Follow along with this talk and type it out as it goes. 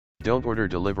Don't order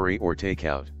delivery or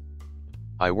takeout.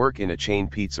 I work in a chain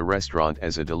pizza restaurant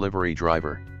as a delivery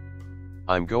driver.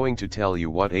 I'm going to tell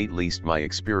you what at least my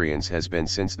experience has been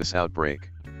since this outbreak.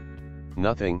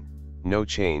 Nothing, no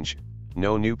change,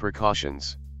 no new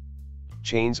precautions.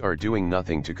 Chains are doing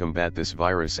nothing to combat this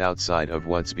virus outside of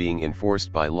what's being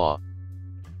enforced by law.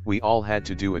 We all had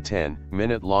to do a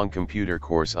 10-minute-long computer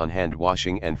course on hand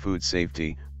washing and food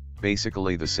safety,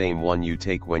 basically the same one you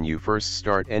take when you first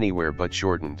start anywhere but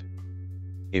shortened.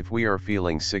 If we are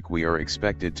feeling sick, we are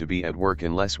expected to be at work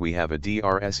unless we have a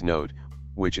DRS note,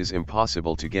 which is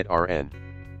impossible to get RN.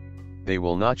 They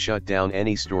will not shut down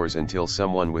any stores until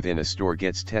someone within a store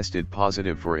gets tested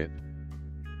positive for it.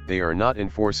 They are not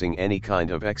enforcing any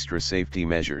kind of extra safety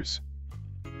measures.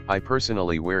 I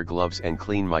personally wear gloves and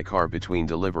clean my car between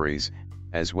deliveries,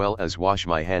 as well as wash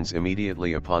my hands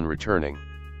immediately upon returning.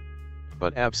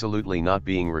 But absolutely not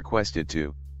being requested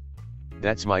to.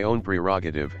 That's my own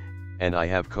prerogative, and I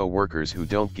have co-workers who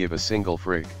don't give a single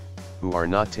frick, who are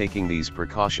not taking these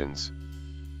precautions.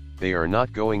 They are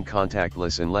not going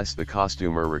contactless unless the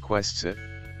customer requests it.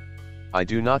 I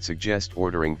do not suggest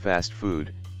ordering fast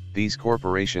food. These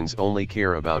corporations only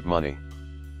care about money,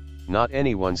 not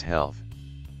anyone's health.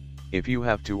 If you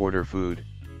have to order food,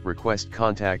 request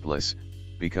contactless,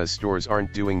 because stores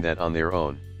aren't doing that on their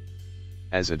own.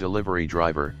 As a delivery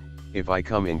driver, if I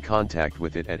come in contact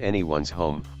with it at anyone's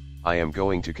home, I am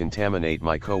going to contaminate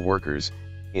my co-workers,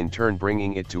 in turn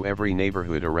bringing it to every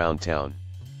neighborhood around town.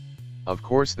 Of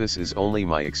course, this is only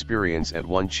my experience at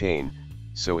one chain,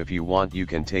 so if you want, you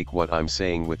can take what I'm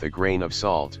saying with a grain of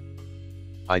salt.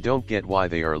 I don't get why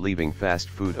they are leaving fast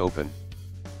food open.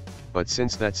 But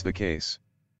since that's the case,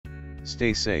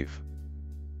 stay safe.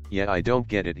 Yeah, I don't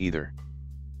get it either.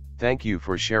 Thank you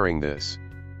for sharing this.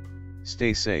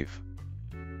 Stay safe.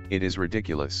 It is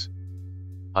ridiculous.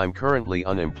 I'm currently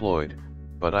unemployed,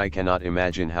 but I cannot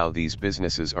imagine how these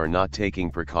businesses are not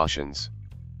taking precautions.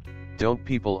 Don't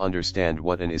people understand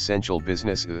what an essential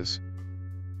business is?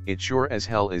 It sure as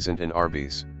hell isn't an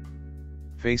Arby's.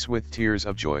 Face with tears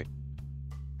of joy.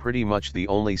 Pretty much the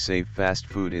only safe fast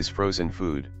food is frozen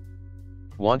food.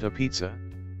 Want a pizza?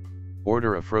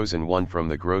 Order a frozen one from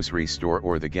the grocery store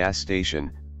or the gas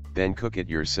station, then cook it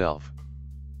yourself.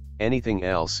 Anything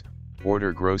else,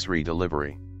 order grocery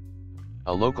delivery.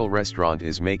 A local restaurant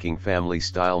is making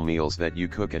family-style meals that you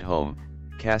cook at home,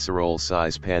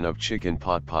 casserole-size pan of chicken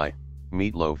pot pie,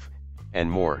 meatloaf, and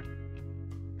more.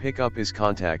 Pickup is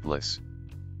contactless.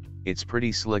 It's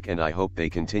pretty slick and I hope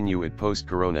they continue it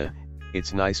post-corona.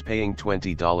 It's nice paying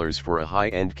 $20 for a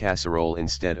high-end casserole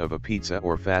instead of a pizza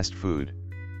or fast food.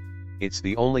 It's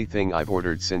the only thing I've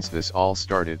ordered since this all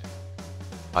started.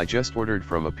 I just ordered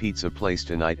from a pizza place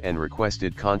tonight and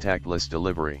requested contactless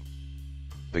delivery.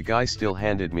 The guy still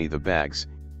handed me the bags,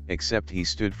 except he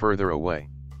stood further away.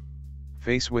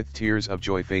 Face with tears of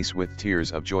joy, face with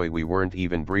tears of joy. We weren't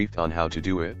even briefed on how to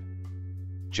do it.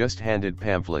 Just handed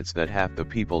pamphlets that half the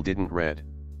people didn't read.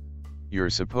 You're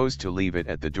supposed to leave it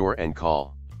at the door and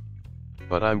call.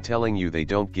 But I'm telling you, they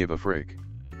don't give a frick.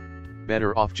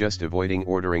 Better off just avoiding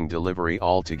ordering delivery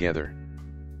altogether.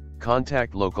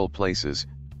 Contact local places,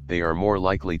 they are more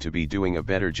likely to be doing a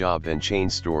better job than chain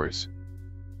stores.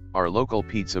 Our local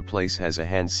pizza place has a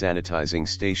hand sanitizing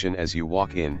station. As you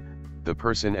walk in, the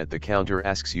person at the counter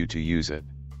asks you to use it.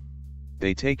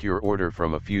 They take your order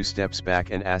from a few steps back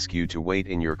and ask you to wait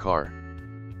in your car.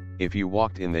 If you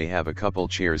walked in, they have a couple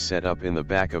chairs set up in the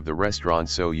back of the restaurant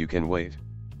so you can wait.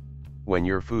 When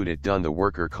your food is done, the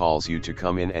worker calls you to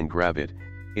come in and grab it.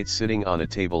 It's sitting on a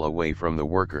table away from the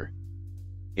worker.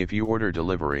 If you order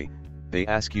delivery, they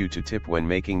ask you to tip when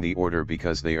making the order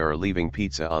because they are leaving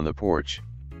pizza on the porch.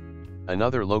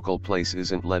 Another local place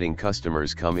isn't letting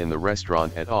customers come in the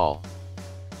restaurant at all.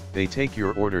 They take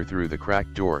your order through the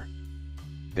cracked door.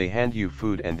 They hand you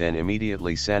food and then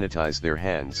immediately sanitize their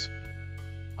hands.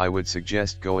 I would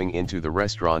suggest going into the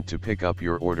restaurant to pick up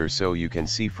your order so you can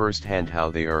see firsthand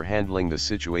how they are handling the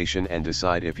situation and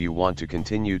decide if you want to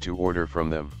continue to order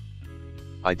from them.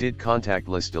 I did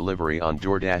contactless delivery on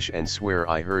DoorDash and swear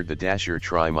I heard the dasher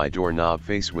try my doorknob.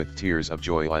 Face with tears of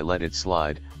joy, I let it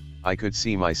slide. I could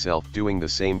see myself doing the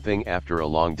same thing after a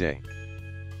long day.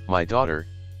 My daughter,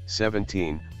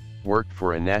 17, worked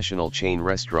for a national chain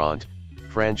restaurant,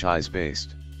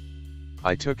 franchise-based.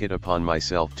 I took it upon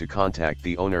myself to contact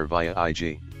the owner via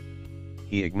IG.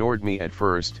 He ignored me at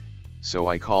first, so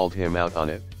I called him out on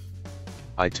it.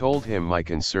 I told him my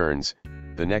concerns.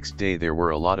 The next day there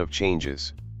were a lot of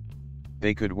changes.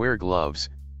 They could wear gloves,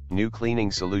 new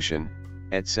cleaning solution,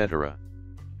 etc.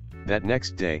 That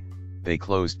next day, they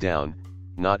closed down,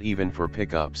 not even for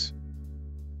pickups.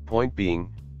 Point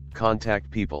being, Contact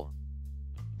people.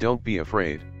 Don't be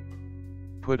afraid.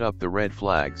 Put up the red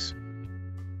flags.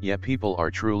 Yeah, people are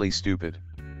truly stupid.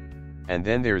 And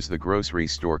then there's the grocery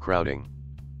store crowding.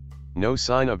 No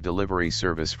sign of delivery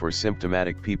service for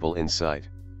symptomatic people in sight.